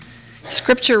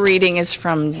scripture reading is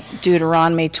from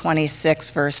Deuteronomy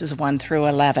 26, verses 1 through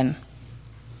 11.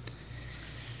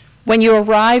 When you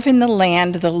arrive in the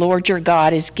land the Lord your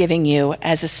God is giving you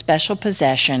as a special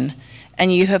possession,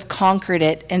 and you have conquered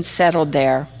it and settled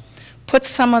there, put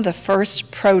some of the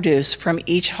first produce from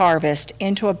each harvest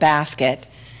into a basket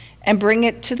and bring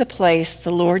it to the place the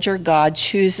Lord your God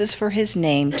chooses for his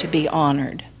name to be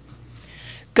honored.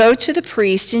 Go to the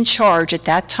priest in charge at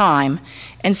that time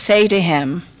and say to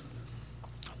him,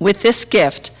 with this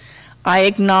gift, I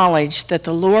acknowledge that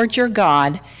the Lord your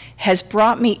God has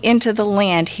brought me into the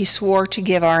land he swore to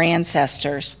give our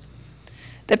ancestors.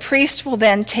 The priest will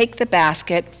then take the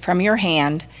basket from your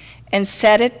hand and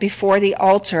set it before the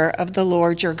altar of the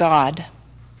Lord your God.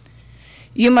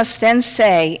 You must then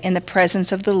say in the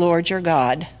presence of the Lord your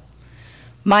God,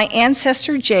 my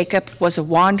ancestor Jacob was a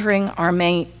wandering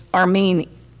Armenian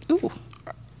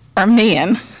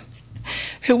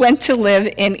who went to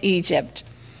live in Egypt.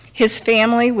 His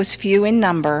family was few in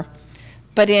number,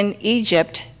 but in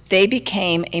Egypt they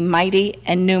became a mighty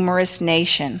and numerous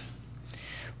nation.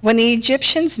 When the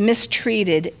Egyptians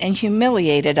mistreated and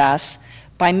humiliated us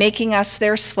by making us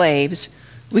their slaves,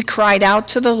 we cried out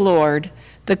to the Lord,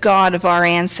 the God of our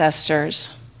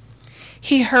ancestors.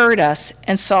 He heard us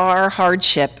and saw our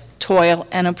hardship, toil,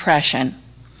 and oppression.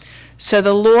 So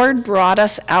the Lord brought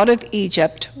us out of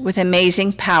Egypt with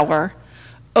amazing power,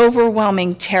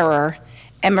 overwhelming terror,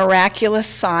 and miraculous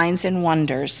signs and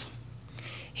wonders.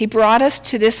 He brought us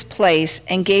to this place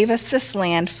and gave us this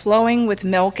land flowing with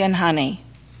milk and honey.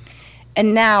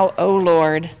 And now, O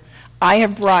Lord, I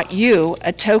have brought you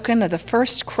a token of the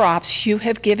first crops you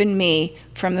have given me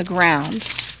from the ground.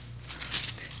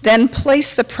 Then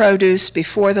place the produce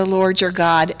before the Lord your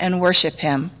God and worship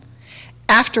him.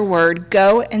 Afterward,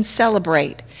 go and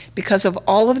celebrate because of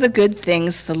all of the good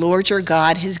things the Lord your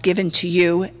God has given to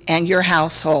you and your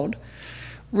household.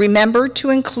 Remember to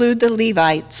include the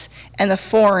Levites and the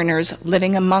foreigners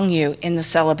living among you in the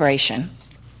celebration.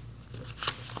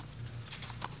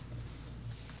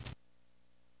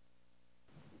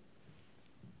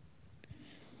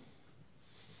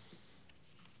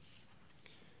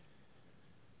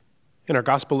 And our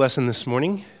gospel lesson this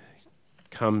morning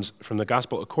comes from the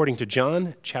Gospel according to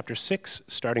John, chapter 6,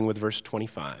 starting with verse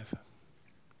 25.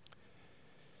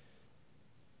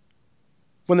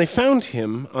 When they found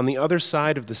him on the other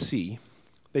side of the sea,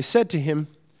 they said to him,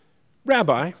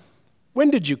 Rabbi, when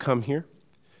did you come here?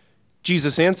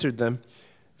 Jesus answered them,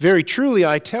 very truly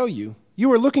I tell you,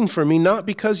 you are looking for me not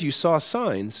because you saw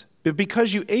signs, but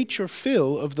because you ate your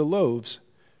fill of the loaves.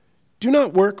 Do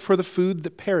not work for the food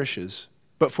that perishes,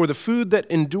 but for the food that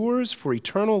endures for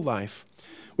eternal life,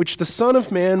 which the Son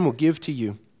of Man will give to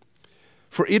you.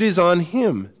 For it is on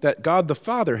him that God the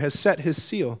Father has set his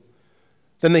seal.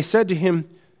 Then they said to him,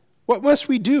 what must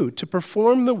we do to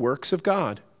perform the works of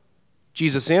God?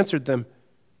 Jesus answered them,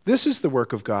 this is the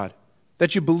work of God,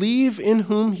 that you believe in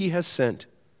whom he has sent.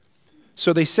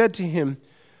 So they said to him,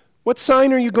 what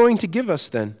sign are you going to give us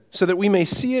then, so that we may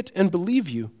see it and believe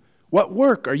you? What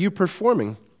work are you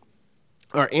performing?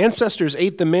 Our ancestors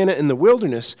ate the manna in the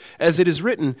wilderness, as it is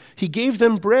written, he gave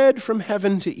them bread from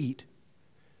heaven to eat.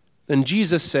 Then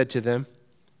Jesus said to them,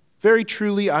 very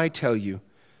truly I tell you,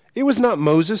 it was not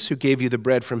Moses who gave you the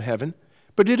bread from heaven,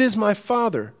 but it is my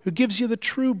Father who gives you the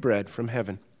true bread from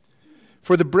heaven.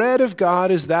 For the bread of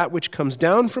God is that which comes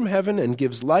down from heaven and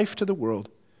gives life to the world.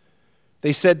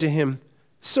 They said to him,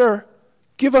 Sir,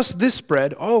 give us this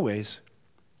bread always.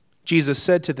 Jesus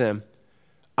said to them,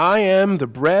 I am the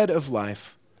bread of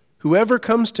life. Whoever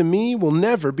comes to me will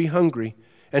never be hungry,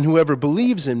 and whoever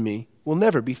believes in me will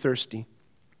never be thirsty.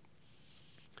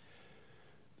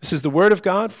 This is the word of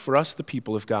God for us, the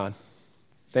people of God.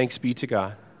 Thanks be to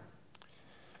God.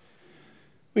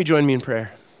 Will you join me in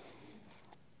prayer?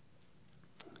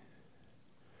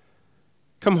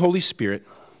 Come, Holy Spirit,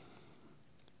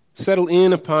 settle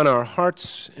in upon our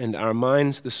hearts and our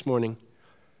minds this morning.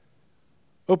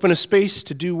 Open a space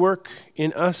to do work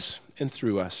in us and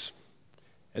through us.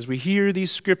 As we hear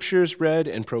these scriptures read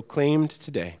and proclaimed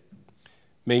today,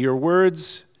 may your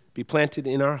words be planted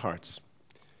in our hearts.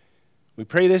 We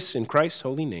pray this in Christ's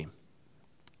holy name.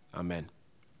 Amen.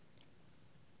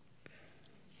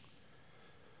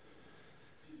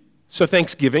 So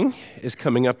Thanksgiving is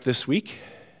coming up this week.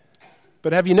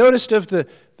 But have you noticed of the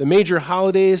major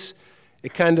holidays,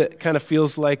 it kind of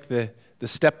feels like the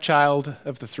stepchild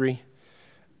of the three?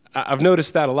 I've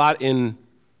noticed that a lot in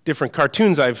different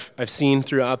cartoons I've seen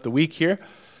throughout the week here.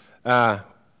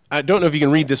 I don't know if you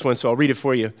can read this one, so I'll read it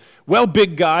for you. Well,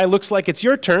 big guy, looks like it's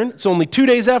your turn. It's only 2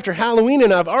 days after Halloween,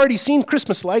 and I've already seen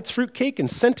Christmas lights, fruitcake,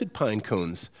 and scented pine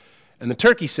cones. And the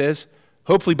turkey says,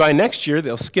 Hopefully by next year,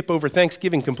 they'll skip over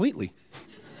Thanksgiving completely.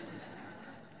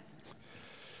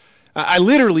 I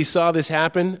literally saw this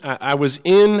happen. I was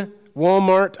in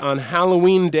Walmart on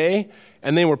Halloween day,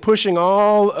 and they were pushing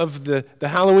all of the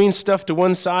Halloween stuff to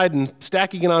one side and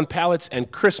stacking it on pallets,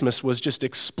 and Christmas was just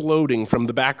exploding from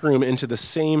the back room into the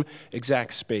same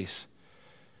exact space.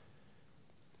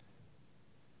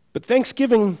 But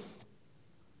Thanksgiving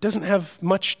doesn't have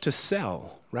much to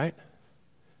sell, right?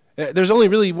 There's only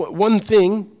really one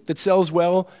thing that sells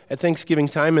well at Thanksgiving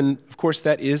time, and of course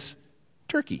that is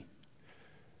turkey.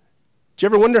 Do you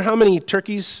ever wonder how many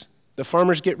turkeys the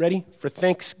farmers get ready for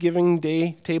Thanksgiving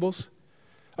Day tables?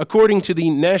 According to the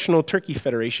National Turkey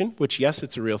Federation, which, yes,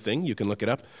 it's a real thing, you can look it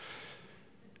up,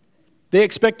 they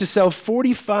expect to sell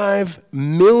 45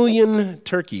 million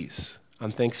turkeys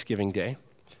on Thanksgiving Day.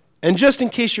 And just in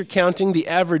case you're counting, the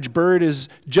average bird is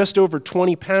just over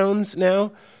 20 pounds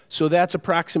now, so that's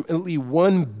approximately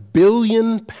 1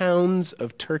 billion pounds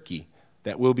of turkey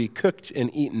that will be cooked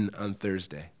and eaten on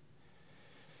Thursday.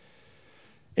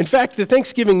 In fact, the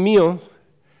Thanksgiving meal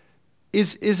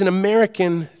is an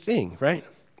American thing, right?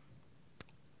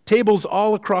 Tables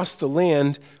all across the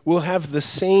land will have the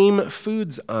same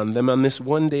foods on them on this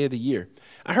one day of the year.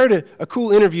 I heard a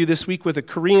cool interview this week with a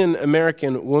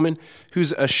Korean-American woman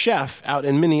who's a chef out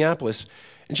in Minneapolis,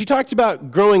 and she talked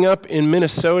about growing up in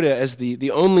Minnesota as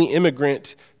the only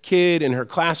immigrant kid in her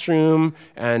classroom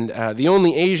and the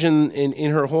only Asian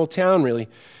in her whole town, really.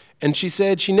 And she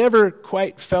said she never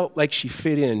quite felt like she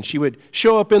fit in. She would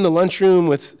show up in the lunchroom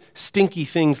with stinky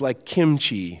things like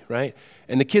kimchi, right?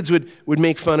 And the kids would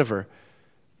make fun of her.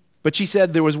 But she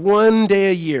said there was one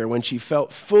day a year when she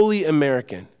felt fully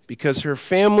American because her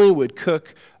family would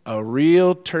cook a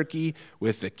real turkey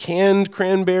with the canned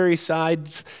cranberry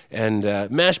sides and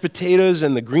mashed potatoes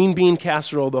and the green bean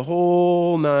casserole, the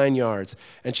whole 9 yards.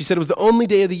 And she said it was the only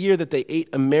day of the year that they ate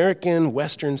American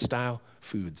Western-style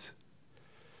foods.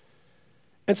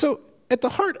 And so at the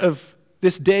heart of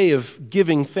this day of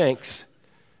giving thanks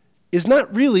is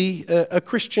not really a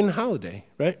Christian holiday,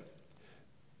 right?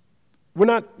 We're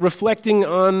not reflecting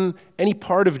on any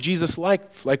part of Jesus'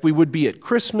 life like we would be at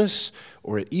Christmas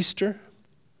or at Easter.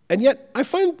 And yet, I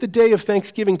find the day of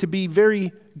Thanksgiving to be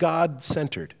very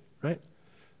God-centered, right?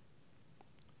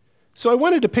 So I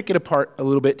wanted to pick it apart a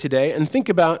little bit today and think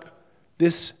about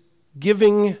this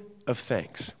giving of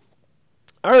thanks.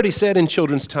 I already said in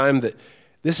children's time that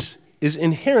this is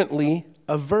inherently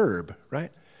a verb,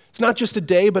 right? It's not just a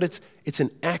day, but it's an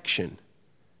action.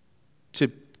 To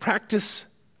practice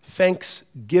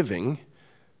thanksgiving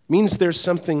means there's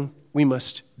something we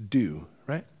must do,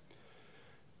 right?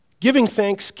 Giving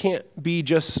thanks can't be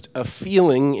just a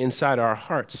feeling inside our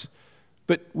hearts,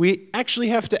 but we actually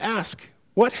have to ask,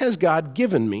 what has God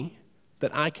given me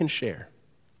that I can share?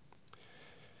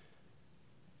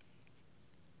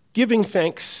 Giving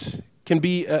thanks can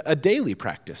be a daily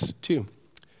practice, too.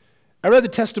 I read the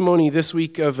testimony this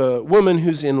week of a woman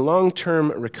who's in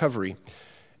long-term recovery,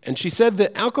 and she said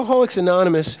that Alcoholics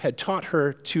Anonymous had taught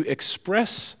her to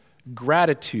express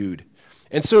gratitude.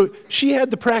 And so she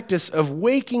had the practice of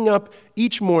waking up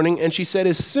each morning, and she said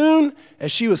as soon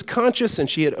as she was conscious and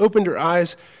she had opened her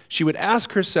eyes, she would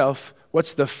ask herself,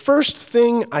 what's the first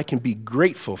thing I can be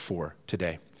grateful for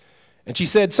today? And she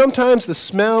said, sometimes the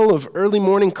smell of early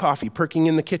morning coffee perking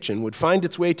in the kitchen would find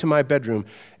its way to my bedroom,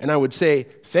 and I would say,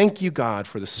 thank you, God,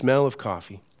 for the smell of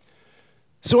coffee.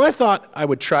 So I thought I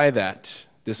would try that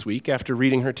this week after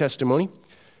reading her testimony.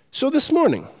 So this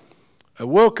morning, I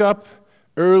woke up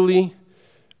early,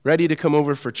 ready to come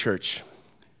over for church,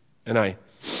 and I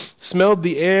smelled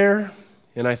the air,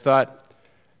 and I thought,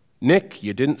 Nick,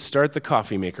 you didn't start the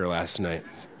coffee maker last night.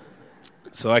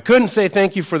 So I couldn't say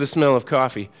thank you for the smell of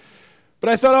coffee. But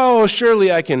I thought, oh,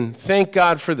 surely I can thank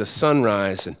God for the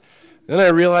sunrise. And then I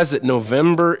realized that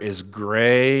November is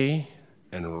gray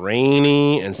and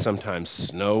rainy and sometimes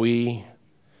snowy.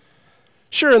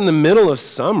 Sure, in the middle of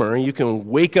summer, you can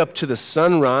wake up to the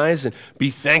sunrise and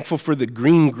be thankful for the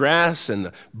green grass and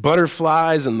the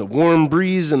butterflies and the warm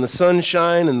breeze and the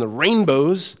sunshine and the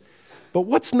rainbows. But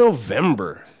what's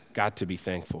November got to be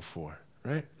thankful for,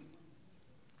 right?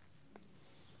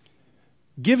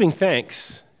 Giving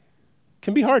thanks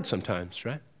can be hard sometimes,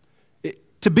 right?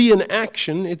 To be an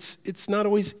action, it's not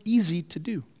always easy to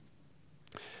do.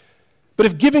 But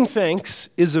if giving thanks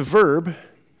is a verb,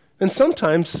 then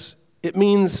sometimes it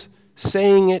means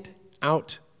saying it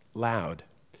out loud.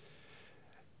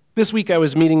 This week I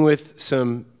was meeting with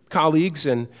some colleagues,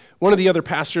 and one of the other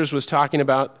pastors was talking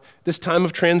about this time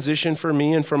of transition for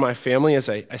me and for my family as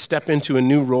I step into a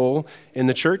new role in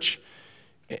the church.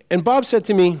 And Bob said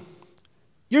to me,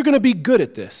 you're going to be good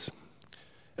at this.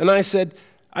 And I said,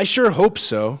 I sure hope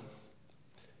so.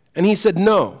 And he said,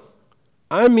 no,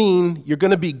 I mean you're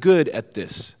going to be good at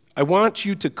this. I want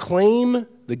you to claim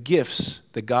the gifts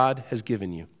that God has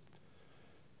given you.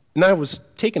 And I was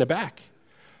taken aback.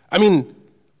 I mean,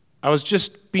 I was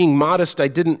just being modest. I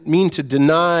didn't mean to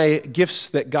deny gifts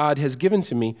that God has given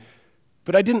to me,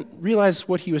 but I didn't realize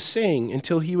what he was saying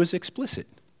until he was explicit.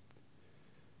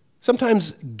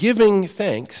 Sometimes giving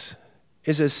thanks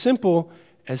is as simple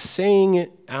as saying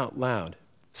it out loud.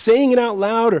 Saying it out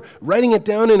loud or writing it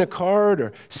down in a card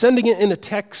or sending it in a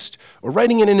text or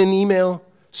writing it in an email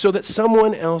so that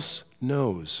someone else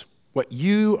knows what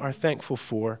you are thankful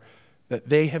for that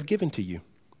they have given to you.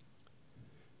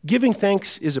 Giving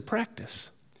thanks is a practice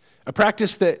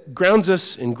that grounds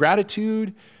us in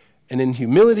gratitude and in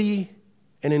humility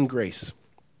and in grace.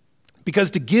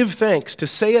 Because to give thanks, to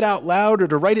say it out loud or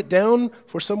to write it down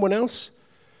for someone else,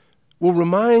 will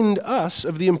remind us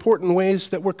of the important ways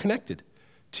that we're connected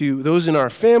to those in our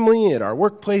family, at our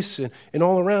workplace, and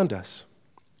all around us.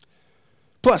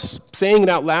 Plus, saying it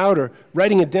out loud or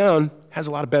writing it down has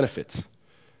a lot of benefits.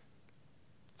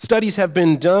 Studies have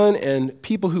been done, and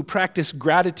people who practice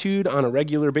gratitude on a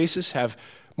regular basis have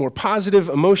more positive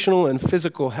emotional and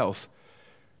physical health.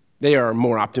 They are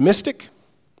more optimistic,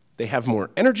 they have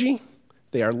more energy,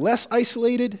 they are less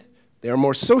isolated, they are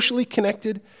more socially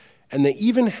connected, and they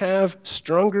even have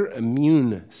stronger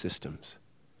immune systems.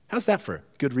 How's that for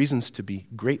good reasons to be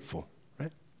grateful,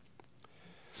 right?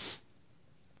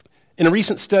 In a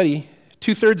recent study,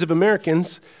 2/3 of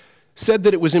Americans said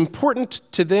that it was important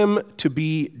to them to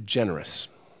be generous.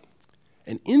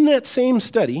 And in that same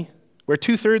study, where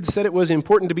 2/3 said it was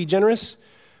important to be generous,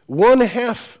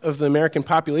 1/2 of the American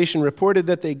population reported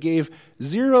that they gave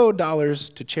 $0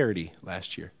 to charity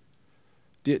last year.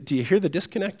 Do you hear the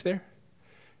disconnect there?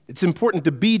 It's important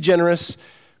to be generous,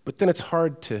 but then it's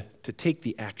hard to take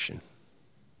the action.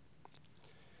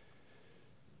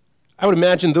 I would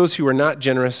imagine those who are not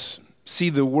generous see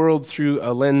the world through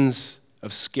a lens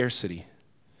of scarcity.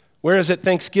 Whereas at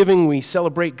Thanksgiving, we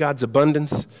celebrate God's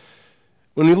abundance.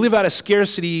 When we live out of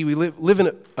scarcity, we live in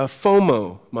a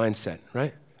FOMO mindset,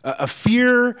 right? A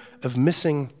fear of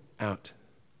missing out.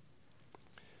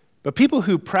 But people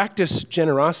who practice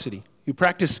generosity, who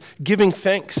practice giving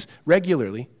thanks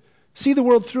regularly, see the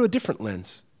world through a different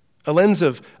lens. A lens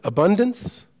of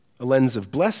abundance, a lens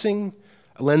of blessing,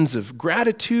 a lens of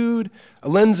gratitude, a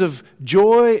lens of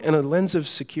joy, and a lens of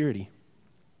security.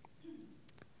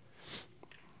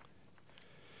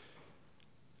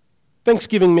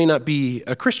 Thanksgiving may not be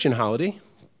a Christian holiday,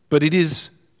 but it is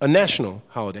a national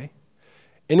holiday.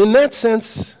 And in that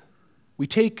sense, we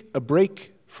take a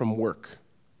break from work,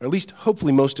 or at least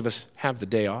hopefully most of us have the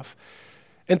day off.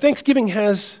 And Thanksgiving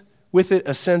has with it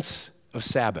a sense of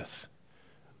Sabbath.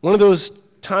 One of those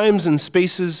times and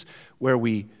spaces where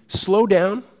we slow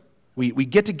down, we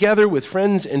get together with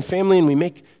friends and family, and we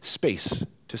make space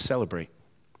to celebrate.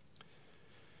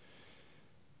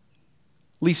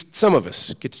 At least some of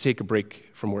us get to take a break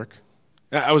from work.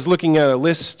 I was looking at a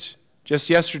list just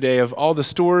yesterday of all the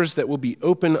stores that will be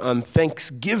open on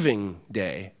Thanksgiving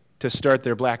Day to start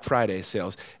their Black Friday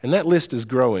sales. And that list is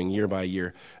growing year by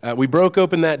year. We broke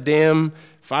open that dam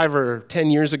 5 or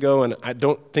 10 years ago, and I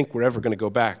don't think we're ever going to go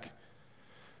back.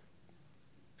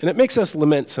 And it makes us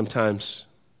lament sometimes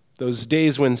those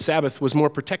days when Sabbath was more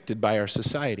protected by our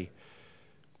society,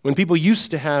 when people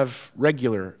used to have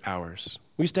regular hours.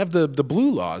 We used to have the blue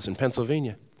laws in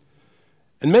Pennsylvania.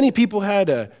 And many people had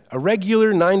a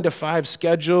regular 9-to-5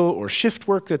 schedule or shift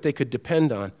work that they could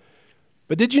depend on.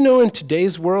 But did you know in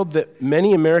today's world that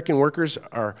many American workers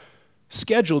are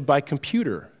scheduled by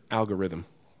computer algorithm?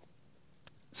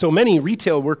 So many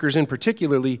retail workers in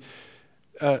particularly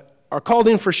are called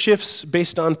in for shifts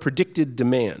based on predicted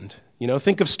demand. You know,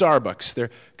 think of Starbucks.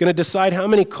 They're going to decide how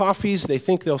many coffees they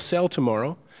think they'll sell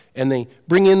tomorrow, and they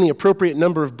bring in the appropriate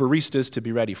number of baristas to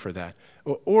be ready for that,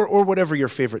 or whatever your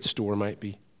favorite store might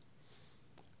be.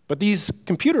 But these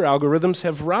computer algorithms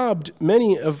have robbed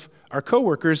many of our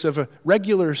coworkers of a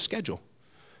regular schedule.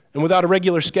 And without a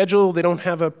regular schedule, they don't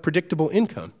have a predictable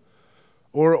income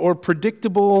or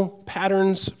predictable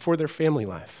patterns for their family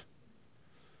life.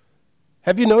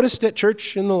 Have you noticed at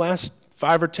church in the last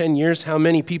 5 or 10 years how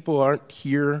many people aren't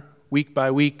here week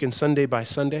by week and Sunday by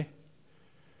Sunday?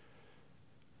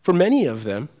 For many of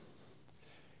them,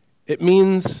 it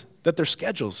means that their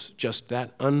schedule's just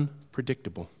that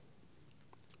unpredictable.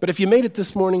 But if you made it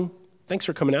this morning, thanks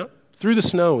for coming out, through the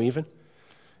snow even,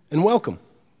 and welcome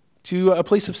to a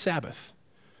place of Sabbath,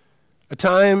 a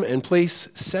time and place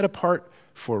set apart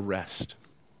for rest.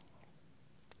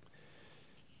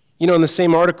 You know, in the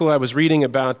same article I was reading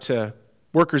about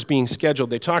workers being scheduled,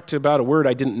 they talked about a word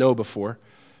I didn't know before.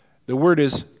 The word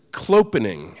is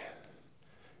clopening.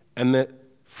 And the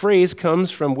phrase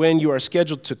comes from when you are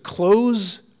scheduled to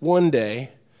close one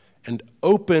day and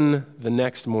open the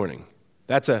next morning.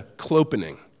 That's a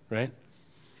clopening, right?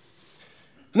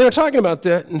 And they were talking about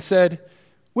that and said,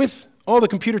 with all the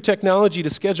computer technology to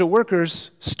schedule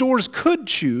workers, stores could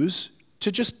choose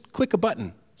to just click a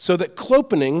button so that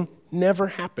clopening never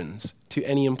happens to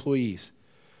any employees.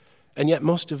 And yet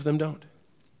most of them don't.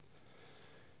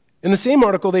 In the same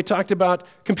article, they talked about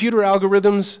computer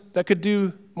algorithms that could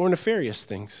do more nefarious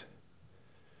things.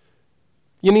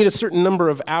 You need a certain number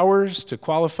of hours to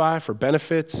qualify for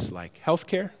benefits like health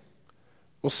care.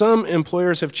 Well, some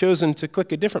employers have chosen to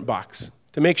click a different box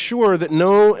to make sure that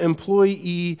no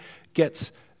employee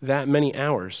gets that many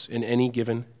hours in any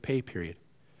given pay period.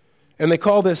 And they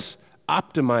call this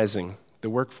optimizing the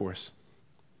workforce.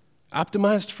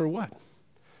 Optimized for what?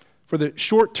 For the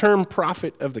short-term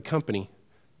profit of the company,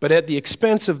 but at the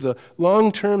expense of the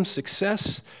long-term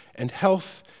success and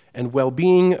health and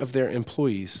well-being of their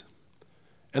employees.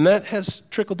 And that has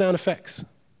trickle-down effects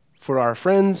for our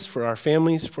friends, for our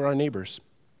families, for our neighbors.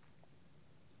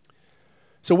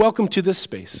 So welcome to this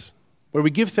space where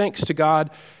we give thanks to God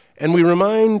and we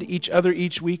remind each other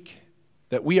each week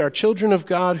that we are children of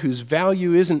God whose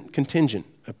value isn't contingent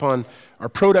upon our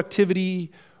productivity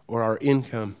or our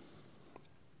income.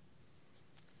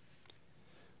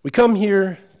 We come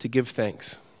here to give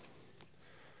thanks.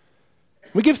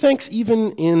 We give thanks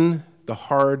even in the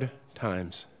hard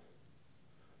times.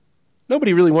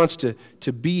 Nobody really wants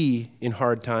to be in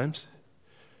hard times.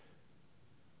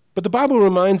 But the Bible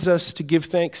reminds us to give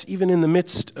thanks even in the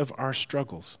midst of our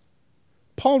struggles.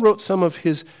 Paul wrote some of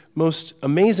his most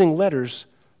amazing letters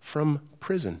from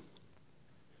prison.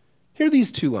 Hear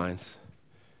these two lines.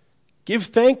 Give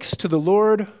thanks to the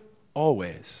Lord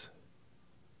always.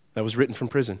 That was written from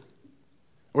prison.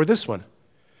 Or this one.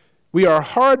 We are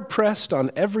hard pressed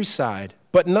on every side,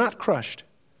 but not crushed.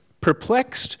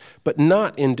 Perplexed, but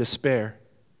not in despair.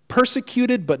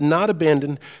 Persecuted, but not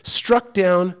abandoned. Struck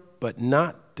down, but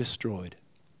not destroyed.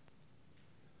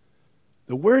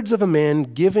 The words of a man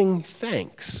giving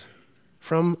thanks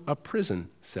from a prison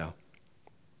cell.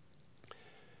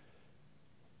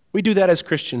 We do that as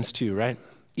Christians too, right?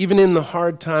 Even in the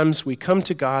hard times, we come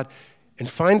to God and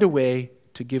find a way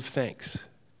to give thanks,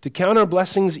 to count our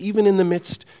blessings even in the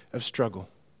midst of struggle.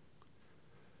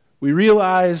 We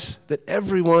realize that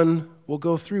everyone will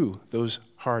go through those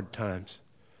hard times.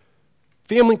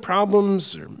 Family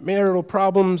problems or marital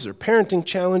problems or parenting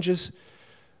challenges,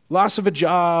 loss of a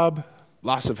job,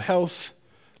 loss of health,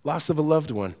 loss of a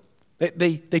loved one.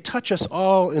 They touch us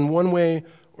all in one way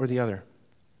or the other.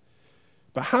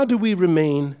 But how do we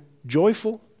remain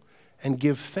joyful and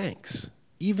give thanks,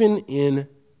 even in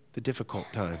the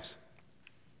difficult times?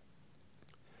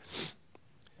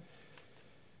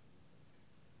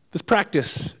 This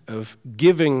practice of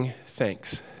giving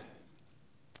thanks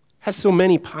has so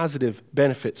many positive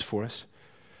benefits for us.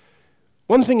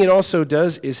 One thing it also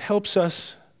does is helps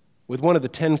us with one of the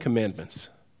 10 commandments.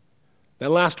 That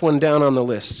last one down on the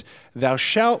list, thou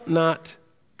shalt not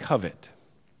covet.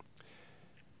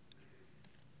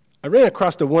 I ran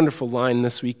across a wonderful line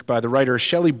this week by the writer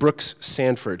Shelley Brooks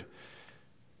Sanford.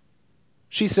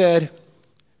 She said,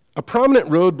 a prominent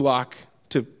roadblock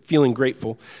to feeling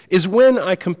grateful is when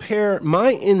I compare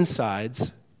my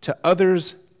insides to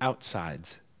others'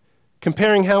 outsides,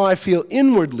 comparing how I feel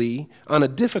inwardly on a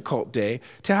difficult day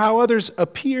to how others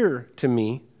appear to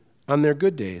me on their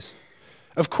good days.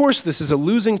 Of course, this is a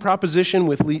losing proposition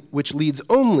which leads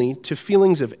only to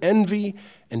feelings of envy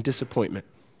and disappointment.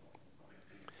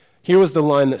 Here was the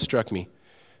line that struck me.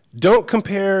 Don't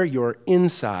compare your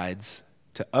insides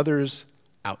to others'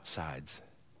 outsides.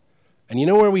 And you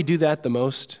know where we do that the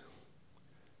most?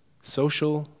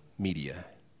 Social media,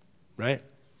 right?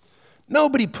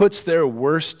 Nobody puts their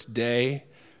worst day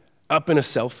up in a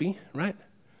selfie, right?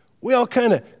 We all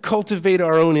kind of cultivate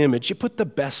our own image. You put the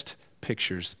best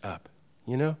pictures up,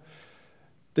 you know?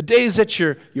 The days that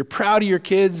you're proud of your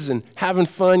kids and having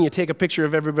fun, you take a picture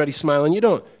of everybody smiling. You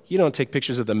don't take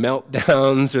pictures of the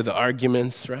meltdowns or the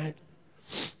arguments, right?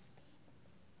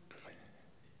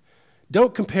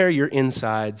 Don't compare your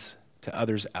insides to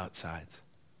others' outsides.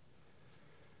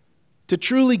 To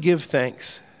truly give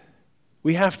thanks,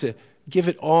 we have to give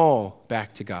it all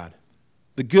back to God.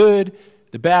 The good,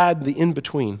 the bad, the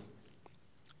in-between.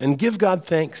 And give God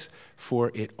thanks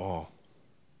for it all.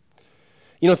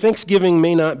 You know, Thanksgiving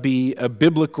may not be a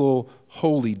biblical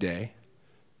holy day,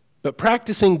 but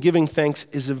practicing giving thanks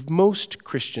is a most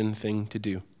Christian thing to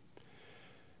do.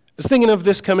 I was thinking of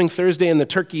this coming Thursday and the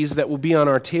turkeys that will be on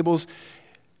our tables.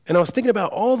 And I was thinking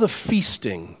about all the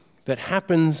feasting that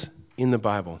happens in the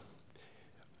Bible.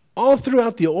 All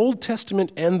throughout the Old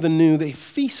Testament and the New, they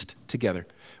feast together.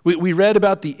 We read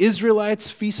about the Israelites'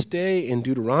 feast day in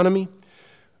Deuteronomy.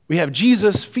 We have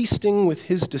Jesus feasting with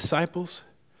his disciples.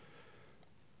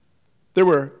 There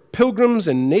were pilgrims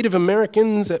and Native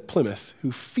Americans at Plymouth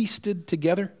who feasted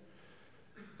together.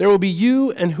 There will be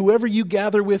you and whoever you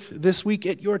gather with this week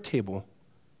at your table,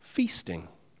 feasting.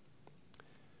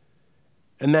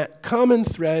 And that common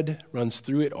thread runs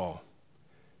through it all,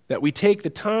 that we take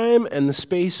the time and the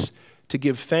space to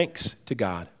give thanks to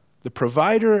God, the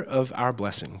provider of our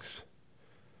blessings.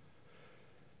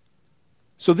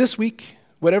 So this week,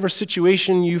 whatever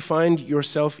situation you find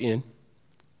yourself in,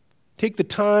 take the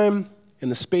time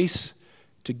and the space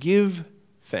to give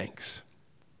thanks.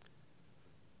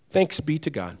 Thanks be to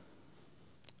God.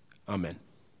 Amen.